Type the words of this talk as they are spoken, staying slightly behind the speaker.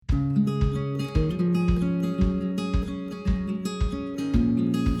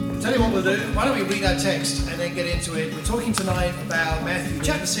Tell you what we'll do, why don't we read our text and then get into it. We're talking tonight about Matthew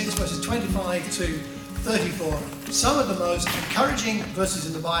chapter 6 verses 25 to 34. Some of the most encouraging verses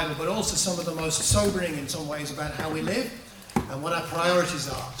in the Bible, but also some of the most sobering in some ways about how we live and what our priorities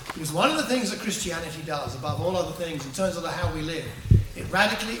are. Because one of the things that Christianity does, above all other things, in terms of how we live, it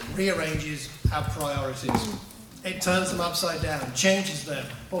radically rearranges our priorities. It turns them upside down, changes them.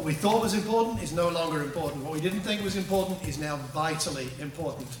 What we thought was important is no longer important. What we didn't think was important is now vitally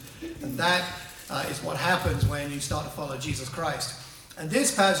important. And that is what happens when you start to follow Jesus Christ. And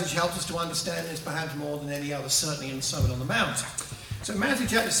this passage helps us to understand this perhaps more than any other, certainly in the Sermon on the Mount. So Matthew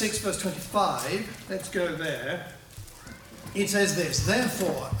chapter 6, verse 25, let's go there. It says this,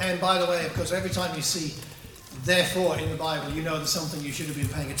 therefore, and by the way, of course, every time you see therefore in the Bible, you know there's something you should have been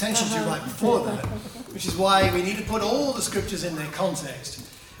paying attention to right before that, which is why we need to put all the scriptures in their context,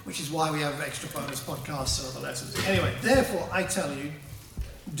 which is why we have extra bonus podcasts and other lessons. Anyway, therefore, I tell you,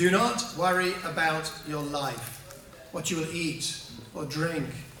 do not worry about your life, what you will eat or drink,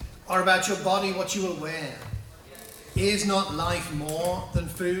 or about your body, what you will wear. Is not life more than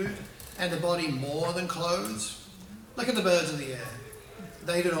food, and the body more than clothes? Look at the birds of the air.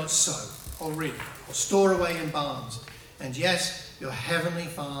 They do not sow or reap or store away in barns, and yes, your heavenly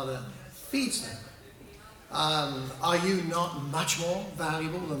Father feeds them. Are you not much more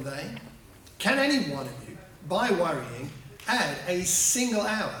valuable than they? Can any one of you, by worrying, add a single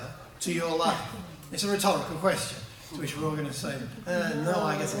hour to your life? It's a rhetorical question, to which we're all going to say, no,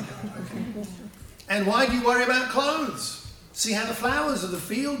 I guess I can't. Okay. And why do you worry about clothes? See how the flowers of the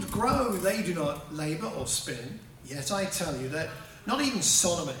field grow. They do not labor or spin. Yet I tell you that not even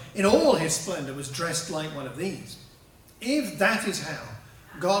Solomon, in all his splendor, was dressed like one of these. If that is how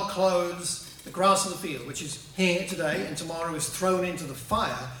God clothes the grass of the field, which is here today and tomorrow is thrown into the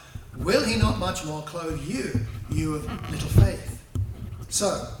fire, will he not much more clothe you, you of little faith?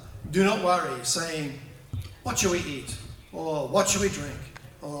 So, do not worry, saying, what shall we eat? Or what shall we drink?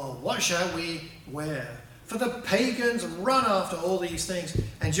 Or what shall we wear? For the pagans run after all these things,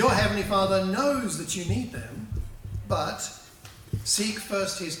 and your heavenly Father knows that you need them. But seek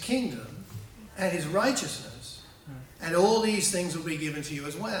first his kingdom and his righteousness, and all these things will be given to you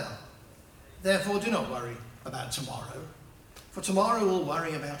as well. Therefore, do not worry about tomorrow, for tomorrow will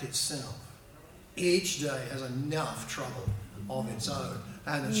worry about itself. Each day has enough trouble of its own.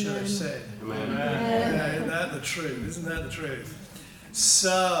 And the church said, Amen. Isn't that the truth? Isn't that the truth?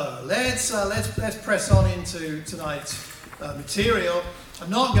 So let's press on into tonight's material. I'm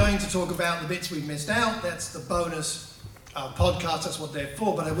not going to talk about the bits we've missed out. That's the bonus podcast. That's what they're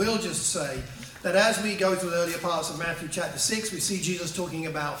for. But I will just say that as we go through the earlier parts of Matthew chapter 6, we see Jesus talking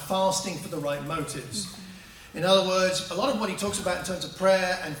about fasting for the right motives. In other words, a lot of what he talks about in terms of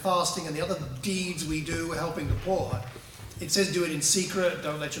prayer and fasting and the other deeds we do helping the poor, it says do it in secret.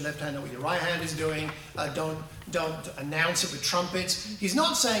 Don't let your left hand know what your right hand is doing. Don't announce it with trumpets. He's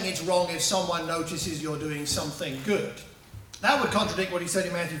not saying it's wrong if someone notices you're doing something good. That would contradict what he said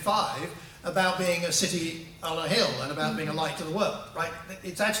in Matthew 5 about being a city on a hill and about being a light to the world, right?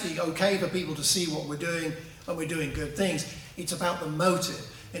 It's actually okay for people to see what we're doing when we're doing good things. It's about the motive.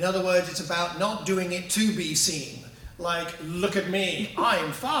 In other words, it's about not doing it to be seen. Like, look at me,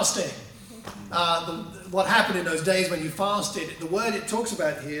 I'm fasting. What happened in those days when you fasted, the word it talks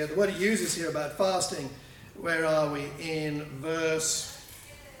about here, the word it uses here about fasting, where are we? In verse,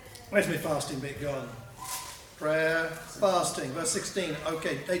 where's my fasting bit gone? Prayer, fasting, verse 16.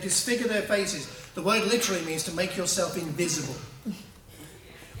 Okay, they disfigure their faces. The word literally means to make yourself invisible.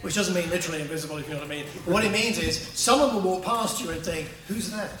 Which doesn't mean literally invisible, if you know what I mean. But what it means is, someone will walk past you and think,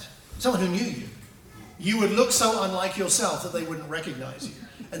 who's that? Someone who knew you. You would look so unlike yourself that they wouldn't recognize you.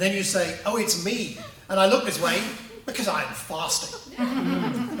 And then you say, oh, it's me. And I look this way because I'm fasting.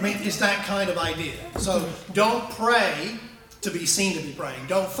 I mean, it's that kind of idea. So don't pray to be seen to be praying.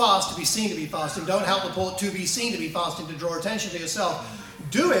 Don't fast to be seen to be fasting. Don't help the poor to be seen to be fasting, to draw attention to yourself.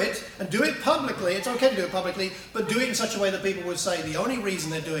 Do it, and do it publicly. It's okay to do it publicly, but do it in such a way that people would say the only reason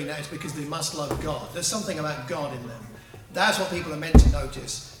they're doing that is because they must love God. There's something about God in them. That's what people are meant to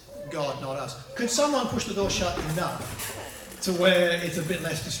notice. God, not us. Could someone push the door shut enough to where it's a bit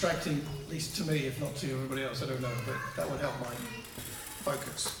less distracting, at least to me, if not to everybody else? I don't know, but that would help my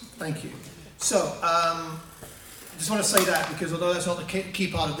focus. Thank you. So, I just want to say that because although that's not the key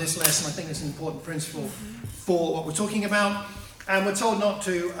part of this lesson, I think it's an important principle for what we're talking about. And we're told not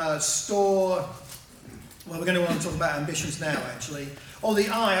to store, well, we're going to want to talk about ambitions now, actually. Oh, the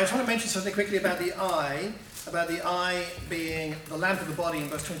eye. I just want to mention something quickly about the eye. about the eye being the lamp of the body in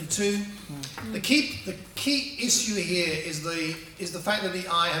verse 22. The key issue here is the fact that the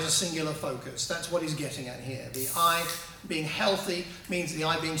eye has a singular focus. That's what he's getting at here. The eye being healthy means the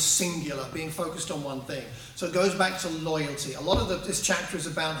eye being singular, being focused on one thing. So it goes back to loyalty. A lot of this chapter is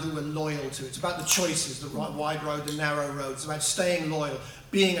about who we're loyal to. It's about the choices, the wide road, the narrow road. It's about staying loyal,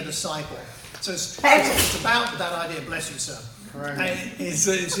 being a disciple. So it's about that idea. Bless you, sir. Is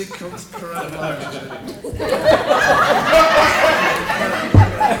it coronavirus?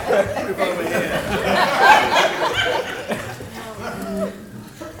 Move over here.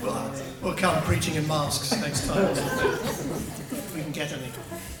 We'll come preaching in masks next time. If we can get any.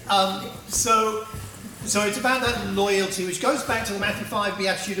 So it's about that loyalty, which goes back to the Matthew 5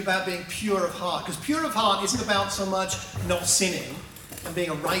 beatitude about being pure of heart. Because pure of heart isn't about so much not sinning and being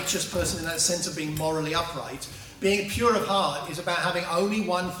a righteous person in that sense of being morally upright. Being pure of heart is about having only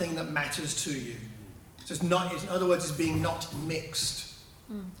one thing that matters to you. So it's not, in other words, it's being not mixed.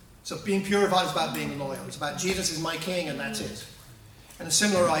 So being pure of heart is about being loyal. It's about Jesus is my king and that's it. And a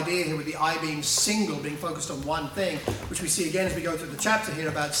similar idea here with the eye being single, being focused on one thing, which we see again as we go through the chapter here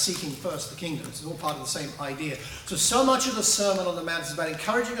about seeking first the kingdom. It's all part of the same idea. So much of the Sermon on the Mount is about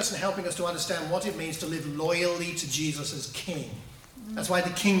encouraging us and helping us to understand what it means to live loyally to Jesus as king. That's why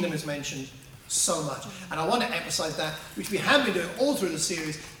the kingdom is mentioned so much. And I want to emphasize that, which we have been doing all through the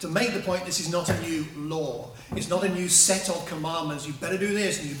series, to make the point this is not a new law. It's not a new set of commandments. You better do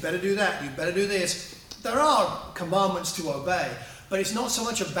this and you better do that. You better do this. There are commandments to obey, but it's not so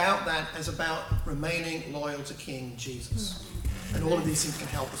much about that as about remaining loyal to King Jesus. And all of these things can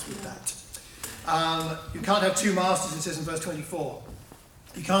help us with that. You can't have two masters, it says in verse 24.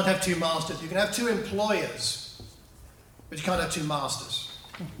 You can't have two masters. You can have two employers, but you can't have two masters.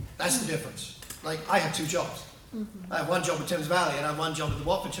 That's the difference. Like, I have two jobs. I have one job at Thames Valley and I have one job at the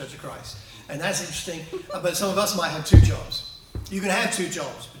Watford Church of Christ. And that's interesting. But some of us might have two jobs. You can have two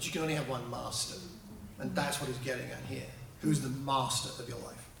jobs, but you can only have one master. And that's what he's getting at here. Who's the master of your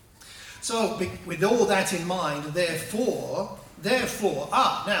life? So, with all that in mind, therefore,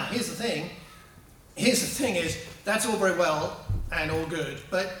 now, here's the thing. Here's the thing is, that's all very well and all good,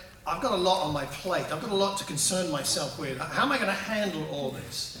 but I've got a lot on my plate. I've got a lot to concern myself with. How am I going to handle all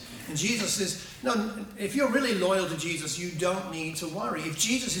this? And Jesus says, no, if you're really loyal to Jesus, you don't need to worry. If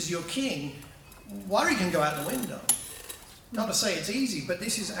Jesus is your king, worry can go out the window. Not to say it's easy, but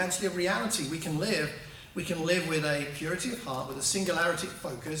this is actually a reality. We can live with a purity of heart, with a singularity of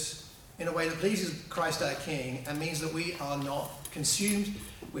focus, in a way that pleases Christ our King, and means that we are not consumed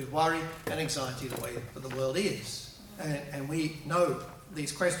with worry and anxiety the way that the world is. And we know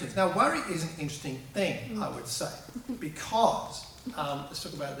these questions. Now, worry is an interesting thing, I would say, because, let's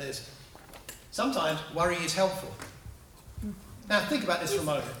talk about this. Sometimes worry is helpful. Now, think about this for a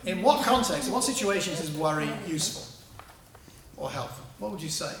moment. In what context, in what situations is worry useful or helpful? What would you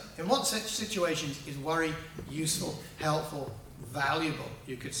say? In what situations is worry useful, helpful, valuable,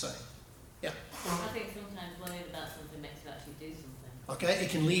 you could say? Yeah. I think sometimes worrying about something makes you actually do something. Okay,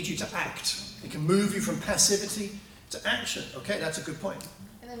 it can lead you to act. It can move you from passivity to action. Okay, that's a good point.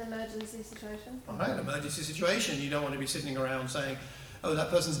 In an emergency situation? All right, an emergency situation. You don't want to be sitting around saying, oh, that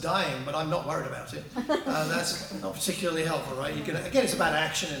person's dying, but I'm not worried about it. That's not particularly helpful, right? You can, again, it's about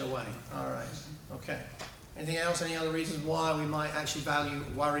action in a way. All right, okay. Anything else? Any other reasons why we might actually value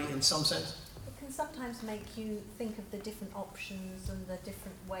worry in some sense? It can sometimes make you think of the different options and the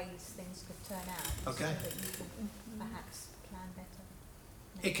different ways things could turn out. Okay. So that you can perhaps plan better.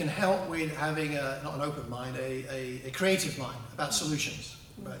 It can help with having not an open mind, a creative mind about solutions.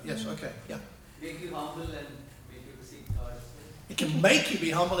 But yes, okay, yeah. Make you humble and make you seek God. It can make you be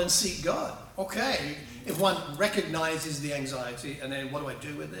humble and seek God. Okay, if one recognizes the anxiety and then what do I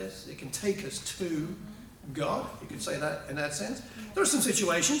do with this? It can take us to God. You could say that in that sense. There are some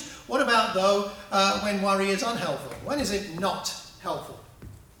situations. What about, though, when worry is unhelpful? When is it not helpful?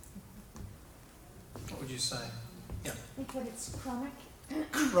 What would you say? Yeah. I think when it's chronic.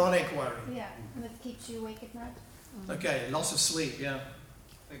 Chronic worry. Yeah, and it keeps you awake at night. Okay, loss of sleep, yeah.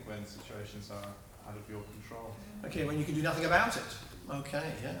 I think when situations are out of your control. Okay, when you can do nothing about it.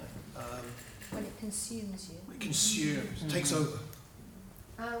 Okay, yeah. When it consumes you. It consumes, takes over.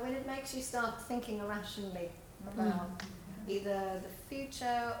 When it makes you start thinking irrationally about either the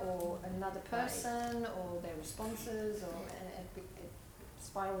future or another person or their responses, or it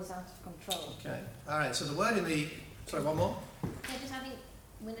spirals out of control. Okay, all right, so the word in the... Sorry, one more? Yeah, just having,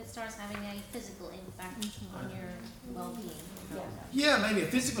 when it starts having a physical impact on your well-being. Yeah, maybe a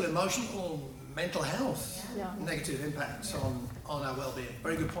physical, emotional, mental health Yeah. negative impacts on our well-being.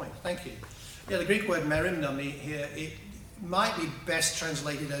 Very good point, thank you. Yeah, the Greek word merimnami here, it might be best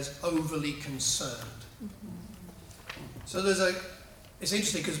translated as overly concerned. So it's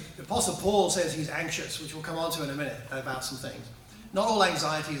interesting because Apostle Paul says he's anxious, which we'll come on to in a minute about some things. Not all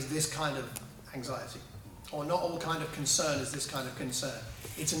anxiety is this kind of anxiety, or not all kind of concern is this kind of concern.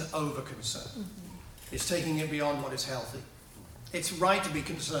 It's an over-concern. It's taking it beyond what is healthy. It's right to be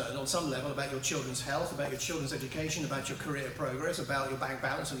concerned on some level about your children's health, about your children's education, about your career progress, about your bank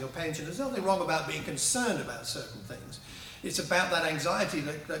balance and your pension. There's nothing wrong about being concerned about certain things. It's about that anxiety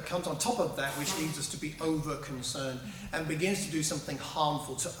that comes on top of that, which leads us to be over-concerned and begins to do something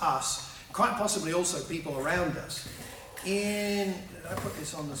harmful to us, quite possibly also people around us. Did I put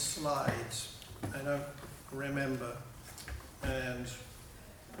this on the slides? I don't remember. And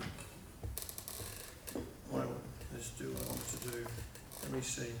let's do what I want to do. Let me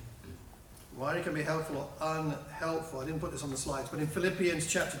see. Worry can be helpful or unhelpful. I didn't put this on the slides, but in Philippians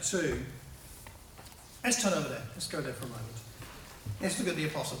chapter 2, let's turn over there. Let's go there for a moment. Let's look at the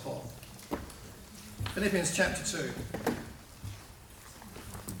Apostle Paul. Philippians chapter 2.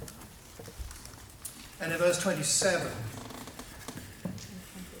 And in verse 27,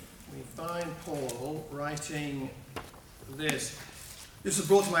 we find Paul writing this. This was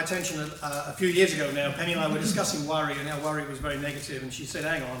brought to my attention a few years ago now. Penny and I were discussing worry, and how worry was very negative, and she said,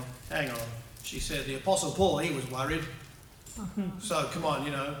 hang on. She said, the Apostle Paul, he was worried. So, come on,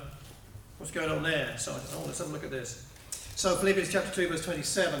 what's going on there? So, let's have a look at this. So, Philippians chapter 2, verse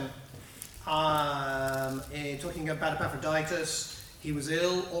 27, talking about Epaphroditus. He was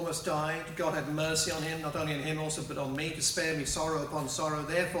ill, almost died. God had mercy on him, not only on him also, but on me, to spare me sorrow upon sorrow.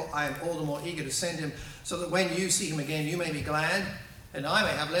 Therefore, I am all the more eager to send him, so that when you see him again, you may be glad, and I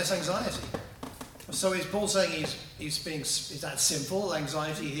may have less anxiety. So is Paul saying is that simple,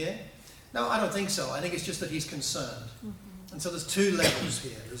 anxiety here? No, I don't think so. I think it's just that he's concerned. And so there's two levels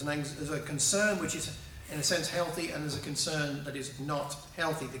here. There's a concern which is, in a sense, healthy, and there's a concern that is not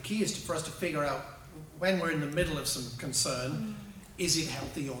healthy. The key is for us to figure out, when we're in the middle of some concern, is it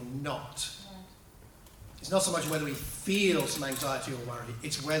healthy or not? It's not so much whether we feel some anxiety or worry.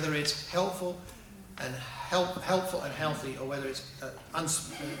 It's whether it's helpful and healthy, or whether it's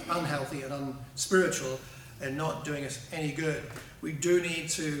unhealthy and unspiritual and not doing us any good. We do need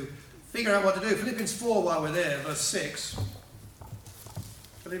to figure out what to do. Philippians 4, while we're there, verse 6.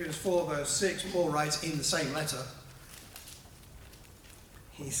 Philippians 4, verse 6, Paul writes in the same letter.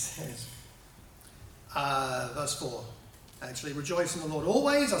 He says, verse 4, actually, rejoice in the Lord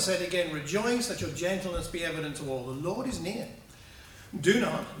always. I said again, rejoice, that your gentleness be evident to all. The Lord is near. Do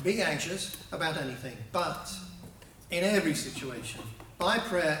not be anxious about anything, but in every situation, by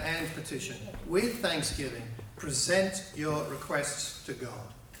prayer and petition, with thanksgiving, present your requests to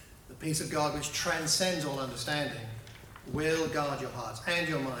God. The peace of God, which transcends all understanding, will guard your hearts and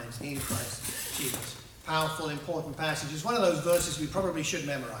your minds in Christ Jesus. Powerful, important passage. It's one of those verses we probably should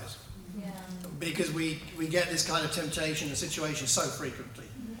memorize. Yeah. Because we get this kind of temptation and situation so frequently.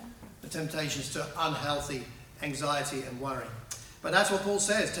 The temptations to unhealthy anxiety and worry. But that's what Paul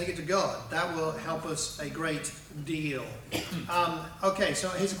says, take it to God. That will help us a great deal. Okay, so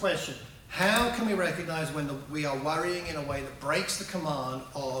here's a question. How can we recognize when we are worrying in a way that breaks the command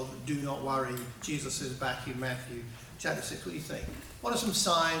of do not worry? Jesus is back in Matthew chapter 6. What do you think? What are some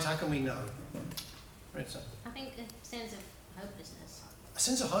signs? How can we know? Ritza? I think a sense of hopelessness. A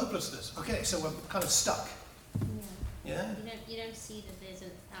sense of hopelessness. Okay, so we're kind of stuck. Yeah? You don't see that there's an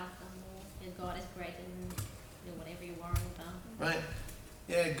outcome, or God is greater than whatever you're worrying about. Right.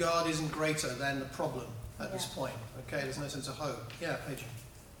 Yeah, God isn't greater than the problem at this point. Okay, there's no sense of hope. Yeah, Paige.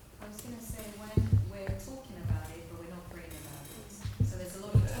 I was going to say, when we're talking about it, but we're not praying about it. So there's a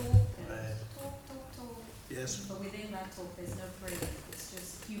lot of talk and talk. Yes. But within that talk, there's no praying. It's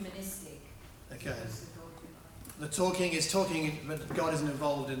just humanistic. Okay. Because of God, you know. The talking is talking, but God isn't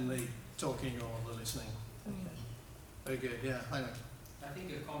involved in the talking or the listening. Okay. Very good. Yeah, I know. I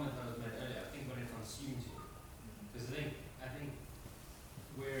think a comment that was made earlier, I think when it consumes you, because I think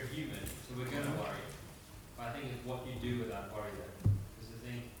we're human, so we're going to worry. But I think it's what you do with that worry then. Because I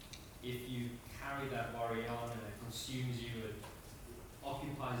think if you carry that worry on and it consumes you and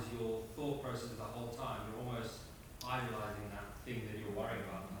occupies your thought process the whole time, you're almost idolizing that thing that you're worrying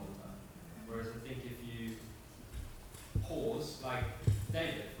about the whole time. Whereas I think if you pause, like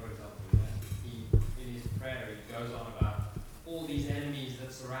David, for example, in his prayer, he goes on about all these enemies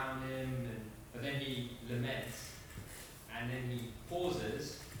that surround him, but then he laments, and then he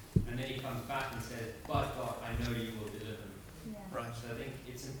pauses, and then he comes back and says, but God, I know you will deliver me. Right. So I think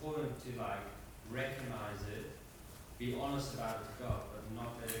it's important to recognize it, be honest about it to God, but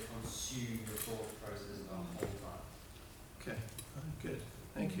not let it consume your thought process the whole time. Okay. Good.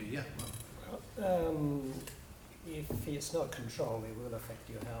 Thank you. Yeah. If it's not controlled, it will affect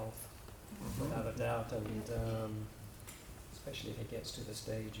your health, without a doubt. And especially if it gets to the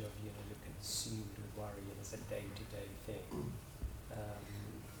stage of, you're consumed with worry and it's a day-to-day thing.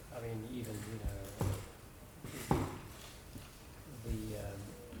 I mean, even,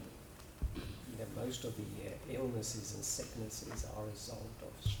 most of the illnesses and sicknesses are a result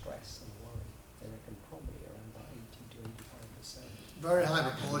of stress and worry. I reckon probably around about 80 to 85%. Very high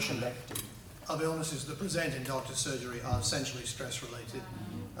proportion Connected. of illnesses that present in doctor's surgery are essentially stress-related,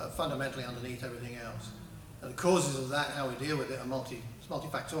 fundamentally underneath everything else. And the causes of that, how we deal with it, are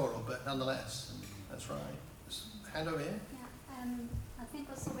multifactorial, but nonetheless, that's right. Hand over here. Yeah, I think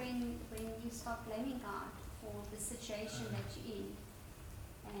also when you start blaming God for the situation that you're in,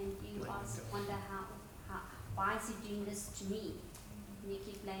 and you wonder why is he doing this to me? And you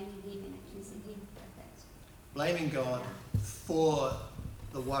keep blaming him and accusing him of that. Blaming God for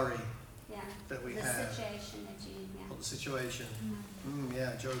the worry Yeah. that we the have, situation that you're in, or the situation.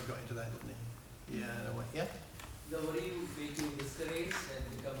 Yeah, Job got into that, didn't he? Yeah, in a way. Yeah. The worry would make you discouraged and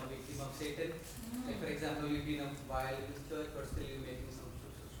become a victim of Satan. Like for example, you've been a while in this church, but still you're making some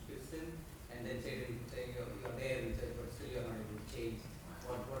stupid sin, and then Satan saying you're there in church, but still you're not able to change.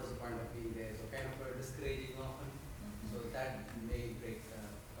 What is the point of being there? So kind of discouraging often. So that may break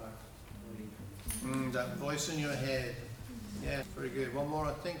God's worry. That voice in your head. Yeah, very good. One more,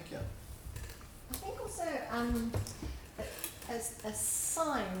 I think. Yeah. I think also as a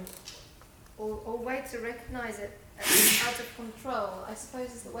sign or way to recognize it as out of control, I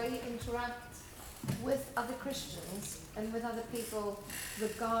suppose, is the way you interact with other Christians and with other people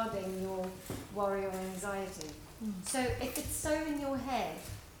regarding your worry or anxiety. So if it's so in your head,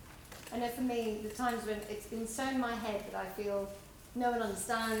 I know for me, the times when it's been so in my head that I feel no one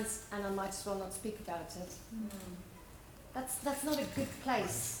understands and I might as well not speak about it. That's not a good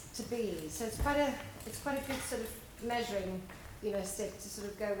place to be. So it's quite a good sort of measuring, stick to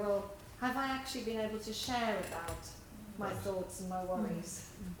sort of go, well, have I actually been able to share about my thoughts and my worries,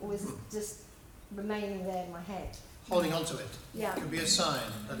 or is it just remaining there in my head? Holding on to it. Yeah. Could be a sign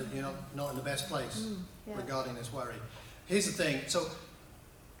that you're not in the best place regarding this worry. Here's the thing. So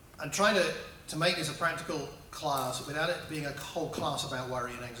I'm trying to make this a practical class without it being a whole class about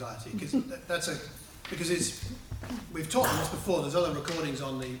worry and anxiety, because we've talked on this before. There's other recordings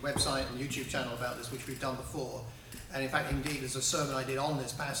on the website and YouTube channel about this, which we've done before. And in fact, indeed, there's a sermon I did on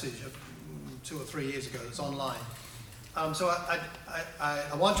this passage 2 or 3 years ago that's online. So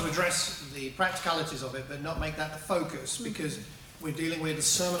I want to address the practicalities of it, but not make that the focus, because we're dealing with the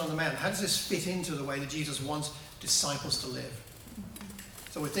Sermon on the Mount. How does this fit into the way that Jesus wants disciples to live?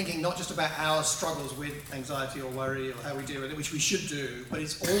 So we're thinking not just about our struggles with anxiety or worry or how we deal with it, which we should do, but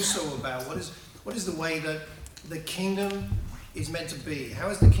it's also about what is the way that the kingdom is meant to be. How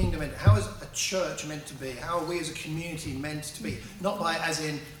is the kingdom meant? How is a church meant to be? How are we as a community meant to be? Not by as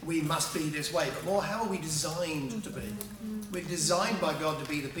in we must be this way, but more how are we designed to be? We're designed by God to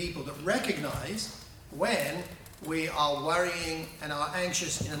be the people that recognize when we are worrying and are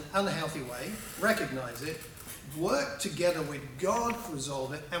anxious in an unhealthy way, recognize it, work together with God to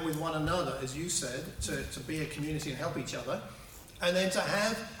resolve it, and with one another, as you said, to be a community and help each other, and then to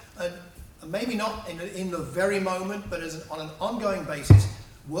have maybe not in the very moment, but on an ongoing basis,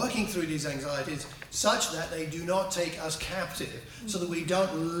 working through these anxieties such that they do not take us captive, so that we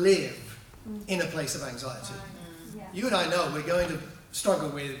don't live in a place of anxiety. You and I know we're going to struggle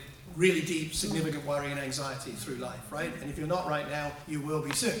with really deep, significant worry and anxiety through life, right? And if you're not right now, you will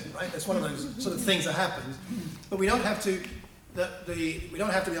be soon, right? That's one of those sort of things that happens. But we don't have to we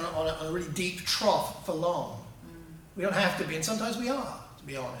don't have to be on a really deep trough for long. We don't have to be, and sometimes we are, to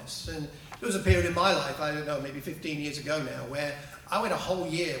be honest. And there was a period in my life, I don't know, maybe 15 years ago now, where I went a whole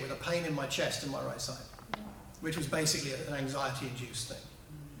year with a pain in my chest in my right side, which was basically an anxiety-induced thing.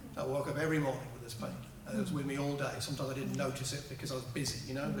 I woke up every morning with this pain. And it was with me all day. Sometimes I didn't notice it because I was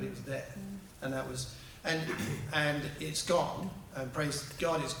busy, but it was there. And that was, and it's gone, and praise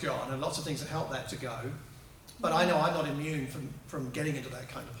God it's gone, and lots of things have helped that to go. But I know I'm not immune from getting into that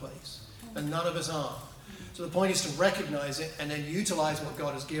kind of place. And none of us are. So the point is to recognize it and then utilize what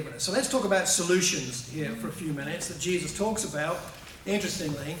God has given us. So let's talk about solutions here for a few minutes that Jesus talks about,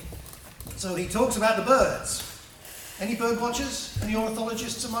 interestingly. So he talks about the birds. Any bird watchers? Any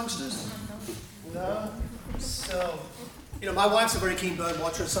ornithologists amongst us? No? So, my wife's a very keen bird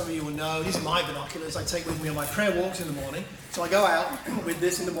watcher, as some of you will know. These are my binoculars I take with me on my prayer walks in the morning. So I go out with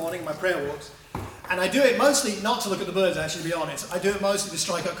this in the morning, my prayer walks. And I do it mostly not to look at the birds, actually, to be honest. I do it mostly to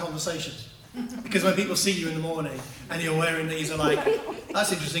strike up conversations. Because when people see you in the morning and you're wearing these, they're like,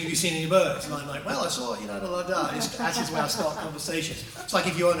 that's interesting, have you seen any birds? And I'm like, well, I saw, da-da-da-da. That's just where I start conversations. It's like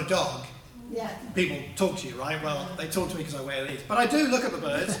if you own a dog people talk to you, right? Well, they talk to me because I wear these. But I do look at the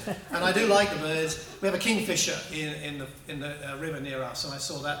birds, and I do like the birds. We have a kingfisher in the river near us, and I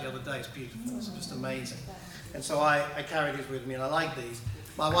saw that the other day. It's beautiful. It's just amazing. And so I carry these with me, and I like these.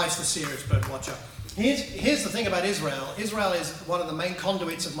 My wife's the serious bird watcher. Here's the thing about Israel. Israel is one of the main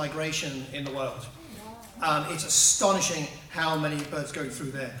conduits of migration in the world. It's astonishing how many birds go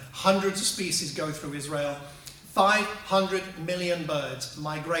through there. Hundreds of species go through Israel. 500 million birds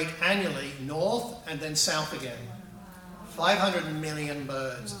migrate annually north and then south again. 500 million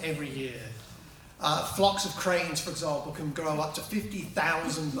birds every year. Flocks of cranes, for example, can grow up to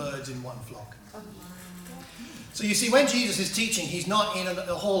 50,000 birds in one flock. So you see, when Jesus is teaching, he's not in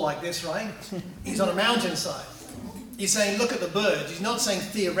a hall like this, right? He's on a mountainside. He's saying, look at the birds. He's not saying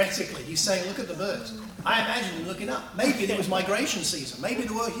theoretically. He's saying, look at the birds. I imagine him looking up. Maybe there was migration season. Maybe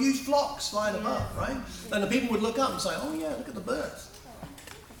there were huge flocks flying above, right? And the people would look up and say, oh yeah, look at the birds.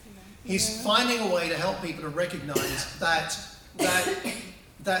 He's finding a way to help people to recognize that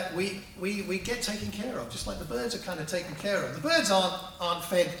we get taken care of, just like the birds are kind of taken care of. The birds aren't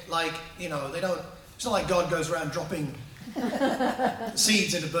fed like, they don't. It's not like God goes around dropping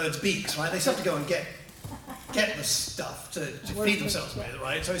seeds into birds' beaks, right? They just have to go and get the stuff to feed themselves with,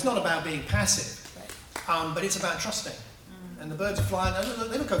 right? So it's not about being passive, but it's about trusting. And the birds are flying.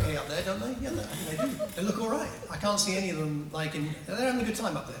 They look okay up there, don't they? Yeah, they do. They look all right. I can't see any of them they're having a good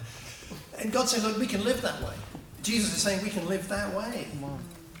time up there. And God said, look, we can live that way. Jesus is saying we can live that way.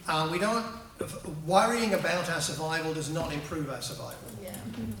 Worrying about our survival does not improve our survival.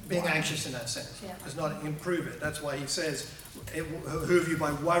 Being anxious in that sense does not improve it. That's why he says, who of you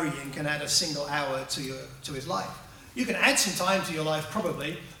by worrying can add a single hour to his life? You can add some time to your life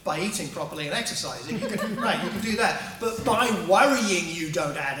probably by eating properly and exercising. You can do that. But by worrying, you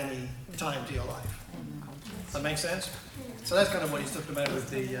don't add any time to your life. Does that make sense? So that's kind of what he's talking about with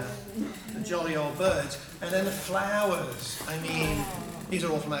the jolly old birds. And then the flowers. I mean, these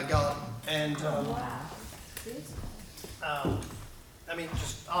are all from our garden. And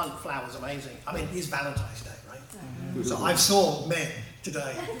just aren't flowers amazing? I mean, it's Valentine's Day, right? So I saw men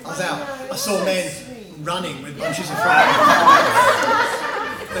today. I was out. I saw men running with bunches of flowers.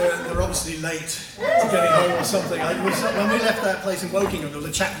 They're obviously late to getting home or something. When we left that place in Wokingham, there was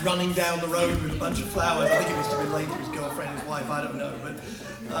a chap running down the road with a bunch of flowers. I think he must have been late to his girlfriend, his wife, I don't know. But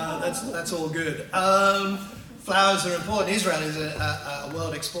that's all good. Flowers are important. Israel is a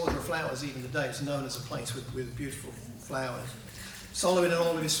world exporter of flowers even today. It's known as a place with beautiful flowers. Solomon in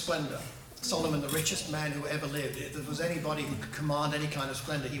all of his splendor. Solomon, the richest man who ever lived. If there was anybody who could command any kind of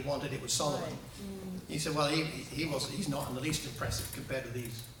splendor he wanted, it was Solomon. He said, well, he's not in the least impressive compared to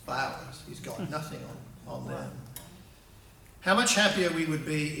these flowers. He's got nothing on them. How much happier we would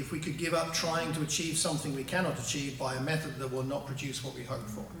be if we could give up trying to achieve something we cannot achieve by a method that will not produce what we hope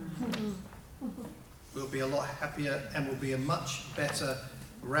for. We'll be a lot happier and we'll be a much better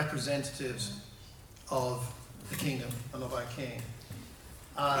representatives of the kingdom and of our King.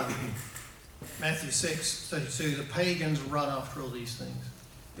 Matthew 6:32, the pagans run after all these things.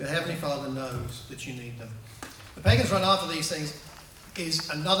 Your Heavenly Father knows that you need them. The pagans run after these things is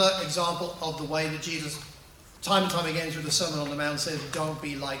another example of the way that Jesus, time and time again through the Sermon on the Mount, says, don't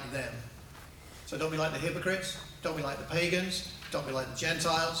be like them. So don't be like the hypocrites, don't be like the pagans, don't be like the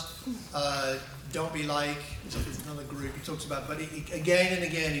Gentiles, don't be like, there's another group he talks about, but again and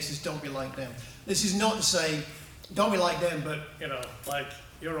again he says, don't be like them. This is not to say, don't be like them, but,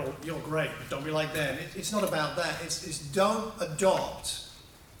 you're great, but don't be like them. It's not about that. It's don't adopt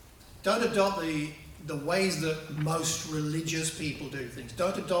the ways that most religious people do things.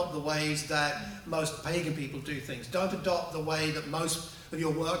 Don't adopt the ways that most pagan people do things. Don't adopt the way that most of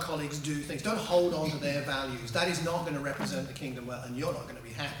your work colleagues do things. Don't hold on to their values. That is not going to represent the kingdom well, and you're not going to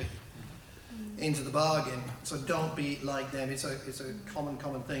be happy into the bargain. So don't be like them. It's a common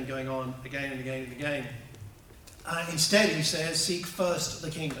thing going on again and again and again. Instead, he says, seek first the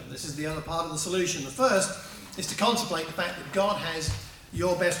kingdom. This is the other part of the solution. The first is to contemplate the fact that God has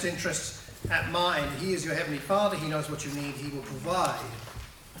your best interests at mind. He is your Heavenly Father. He knows what you need. He will provide.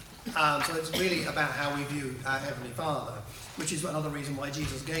 So it's really about how we view our Heavenly Father, which is another reason why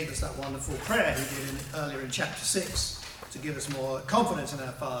Jesus gave us that wonderful prayer he did earlier in chapter 6 to give us more confidence in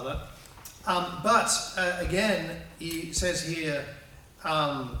our Father. But again, he says here,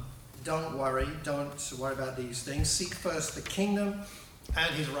 don't worry about these things. Seek first the kingdom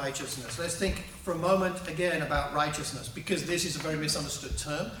and his righteousness. Let's think for a moment again about righteousness, because this is a very misunderstood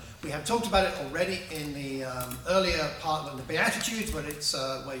term. We have talked about it already in the earlier part of the Beatitudes, but it's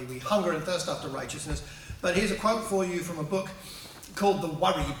where we hunger and thirst after righteousness. But here's a quote for you from a book called The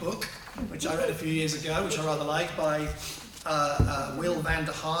Worry Book, which I read a few years ago, which I rather like, by Will van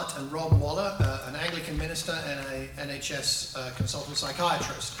der Hart and Rob Waller, an Anglican minister and a NHS consultant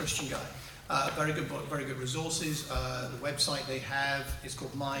psychiatrist, Christian guy. Very good book, very good resources. The website they have is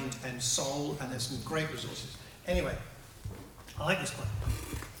called Mind and Soul, and there's some great resources. Anyway, I like this quote.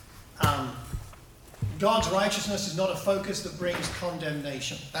 God's righteousness is not a focus that brings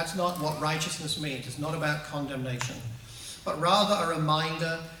condemnation. That's not what righteousness means. It's not about condemnation, but rather a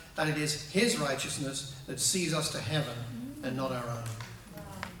reminder that it is his righteousness that sees us to heaven and not our own.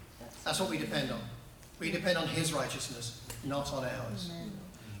 That's what we depend on. We depend on his righteousness, not on ours.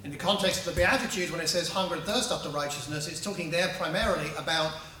 In the context of the Beatitudes, when it says hunger and thirst after righteousness, it's talking there primarily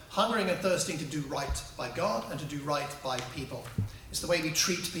about hungering and thirsting to do right by God and to do right by people. It's the way we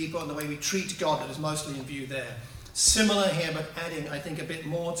treat people and the way we treat God that is mostly in view there. Similar here, but adding, I think, a bit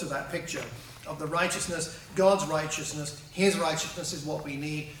more to that picture of the righteousness, God's righteousness, his righteousness is what we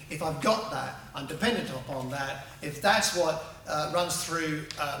need. If I've got that, I'm dependent upon that. If that's what runs through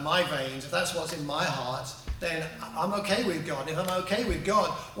my veins, if that's what's in my heart, then I'm okay with God. If I'm okay with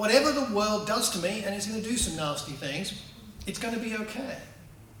God, whatever the world does to me, and it's going to do some nasty things, it's going to be okay.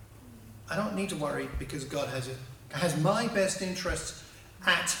 I don't need to worry because God has my best interests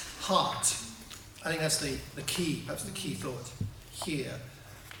at heart. I think that's the key, perhaps the key thought here.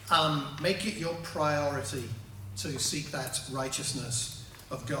 Make it your priority to seek that righteousness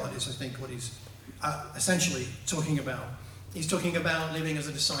of God is, I think, what he's essentially talking about. He's talking about living as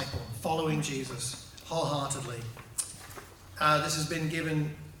a disciple, following Jesus wholeheartedly. This has been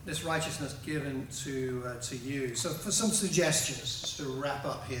given, this righteousness given to you. So for some suggestions, just to wrap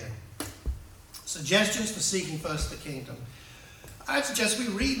up here. Suggestions for seeking first the kingdom. I'd suggest we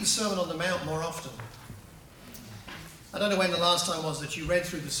read the Sermon on the Mount more often. I don't know when the last time was that you read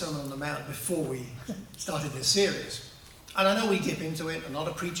through the Sermon on the Mount before we started this series. And I know we dip into it, a lot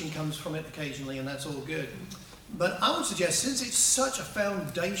of preaching comes from it occasionally, and that's all good. But I would suggest, since it's such a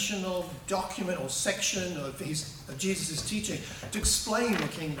foundational document or section of Jesus' teaching to explain the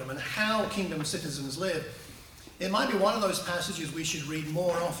kingdom and how kingdom citizens live, it might be one of those passages we should read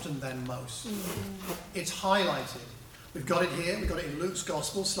more often than most. It's highlighted. We've got it here. We've got it in Luke's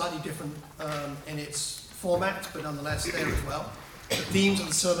Gospel, slightly different in its format, but nonetheless there as well. The themes of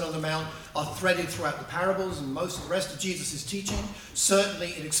the Sermon on the Mount are threaded throughout the parables and most of the rest of Jesus' teaching. Certainly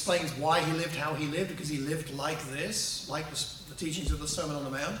it explains why he lived how he lived, because he lived like this, like the teachings of the Sermon on the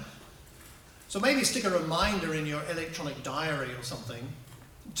Mount. So maybe stick a reminder in your electronic diary or something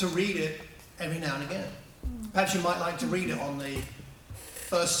to read it every now and again. Perhaps you might like to read it on the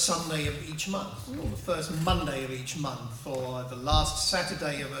first Sunday of each month, or the first Monday of each month, or the last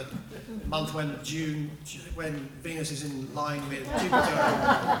Saturday of a month when Venus is in line with Jupiter.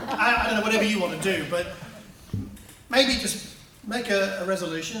 I don't know, whatever you want to do, but maybe just make a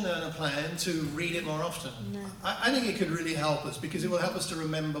resolution and a plan to read it more often. I think it could really help us, because it will help us to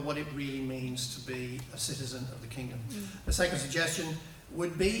remember what it really means to be a citizen of the kingdom. The second suggestion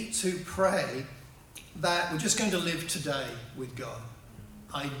would be to pray that we're just going to live today with God.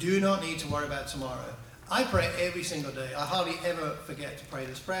 I do not need to worry about tomorrow. I pray every single day. I hardly ever forget to pray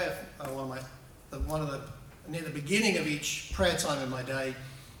this prayer. Near the beginning of each prayer time in my day,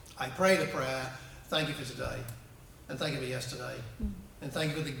 I pray the prayer, thank you for today, and thank you for yesterday, and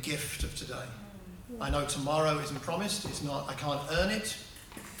thank you for the gift of today. I know tomorrow isn't promised. It's not. I can't earn it.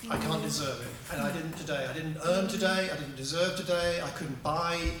 I can't deserve it. And I didn't today. I didn't earn today. I didn't deserve today. I couldn't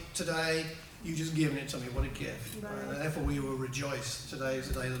buy today. You've just given it to me. What a gift. Right. And therefore we will rejoice. Today is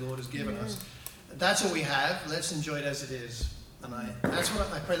the day the Lord has given us. That's all we have. Let's enjoy it as it is. And that's what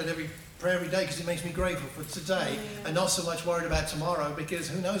I pray that every day, because it makes me grateful for today and not so much worried about tomorrow, because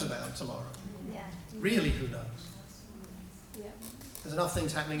who knows about tomorrow? Really, who knows? There's enough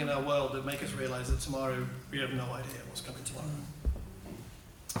things happening in our world that make us realize that tomorrow we have no idea what's coming tomorrow.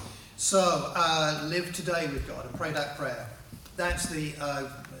 So live today with God and pray that prayer. That's the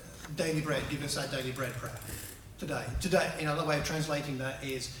daily bread. Give us our daily bread prayer. Today, another way of translating that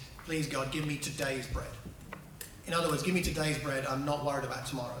is, please God, give me today's bread. In other words, give me today's bread. I'm not worried about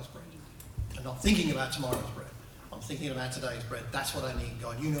tomorrow's bread. I'm not thinking about tomorrow's bread. I'm thinking about today's bread. That's what I need,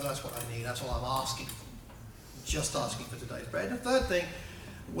 God. You know that's what I need. That's all I'm asking for. Just asking for today's bread. And the third thing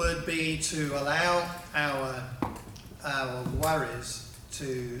would be to allow our worries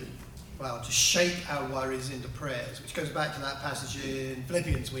to shape our worries into prayers, which goes back to that passage in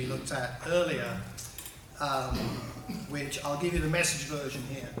Philippians we looked at earlier, which I'll give you the Message version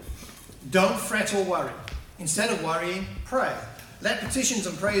here. Don't fret or worry. Instead of worrying, pray. Let petitions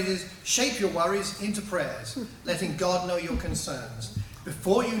and praises shape your worries into prayers, letting God know your concerns.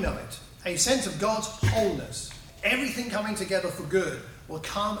 Before you know it, a sense of God's wholeness, everything coming together for good, will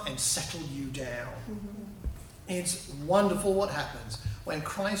come and settle you down. It's wonderful what happens when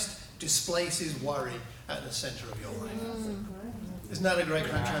Christ displaces worry at the center of your life. Isn't that a great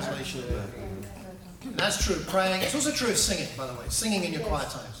translation of that? And that's true of praying. It's also true of singing, by the way. Singing in your quiet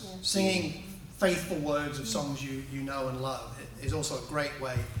times. Singing faithful words of songs you know and love is also a great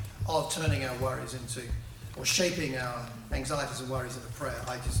way of turning our worries into, or shaping our anxieties and worries into prayer.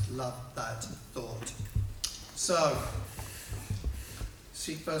 I just love that thought. So,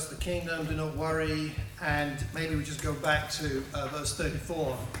 seek first the kingdom, do not worry, and maybe we just go back to verse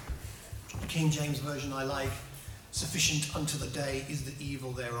 34. The King James Version I like. Sufficient unto the day is the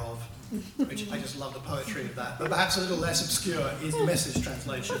evil thereof, which I just love the poetry of that. But perhaps a little less obscure is the Message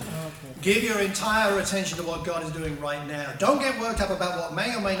translation. Give your entire attention to what God is doing right now. Don't get worked up about what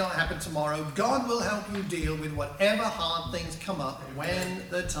may or may not happen tomorrow. God will help you deal with whatever hard things come up when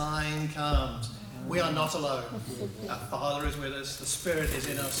the time comes. We are not alone. Our Father is with us. The Spirit is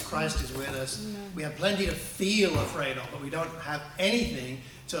in us. Christ is with us. We have plenty to feel afraid of, but we don't have anything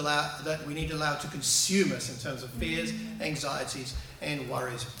to allow that we need to allow to consume us in terms of fears, anxieties, and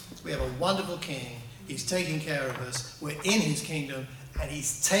worries. We have a wonderful King. He's taking care of us. We're in his kingdom, and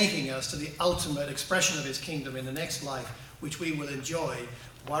he's taking us to the ultimate expression of his kingdom in the next life, which we will enjoy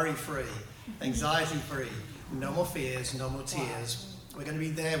worry-free, anxiety-free, no more fears, no more tears. We're going to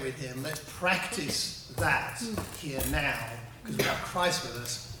be there with him. Let's practice that here now, because we have Christ with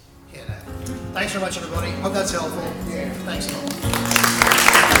us here now. Thanks very much, everybody. Hope that's helpful. Thanks a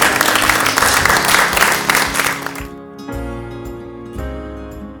lot.